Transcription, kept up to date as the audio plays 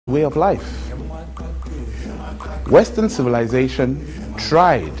way of life. Western civilization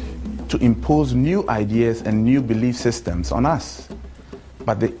tried to impose new ideas and new belief systems on us,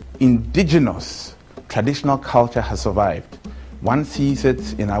 but the indigenous traditional culture has survived. One sees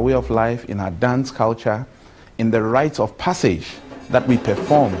it in our way of life, in our dance culture, in the rites of passage that we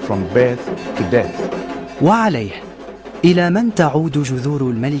perform from birth to death. وعليه إلى من تعود جذور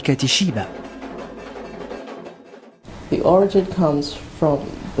الملكة شيبة؟ The origin comes from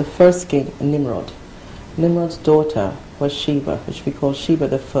the first king, Nimrod. Nimrod's daughter was Shebah, which we call Shebah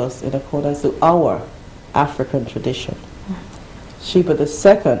the First in accordance to our African tradition. Shebah the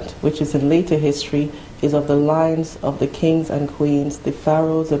Second, which is in later history, is of the lines of the kings and queens, the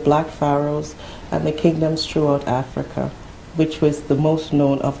pharaohs, the black pharaohs, and the kingdoms throughout Africa, which was the most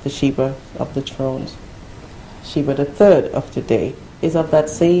known of the Shebah of the thrones. Shebah the Third of today is of that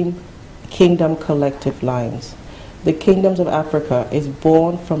same kingdom collective lines. The kingdoms of Africa is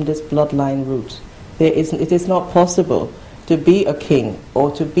born from this bloodline root. It is not possible to be a king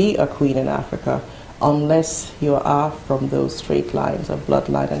or to be a queen in Africa unless you are from those straight lines of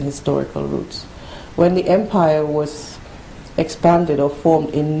bloodline and historical roots. When the empire was expanded or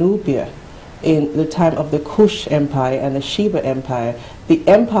formed in Nubia in the time of the Kush Empire and the Shebah Empire, the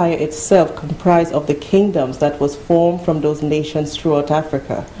empire itself comprised of the kingdoms that was formed from those nations throughout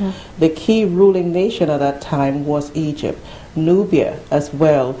Africa. The key ruling nation at that time was Egypt. Nubia as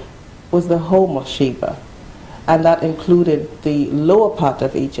well was the home of Shebah, and that included the lower part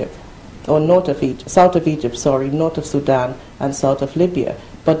of Egypt, or south of Egypt, north of Sudan and south of Libya,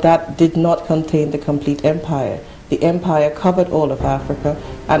 but that did not contain the complete empire. The empire covered all of Africa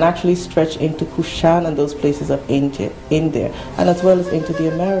and actually stretched into Kushan and those places of India, and as well as into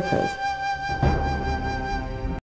the Americas.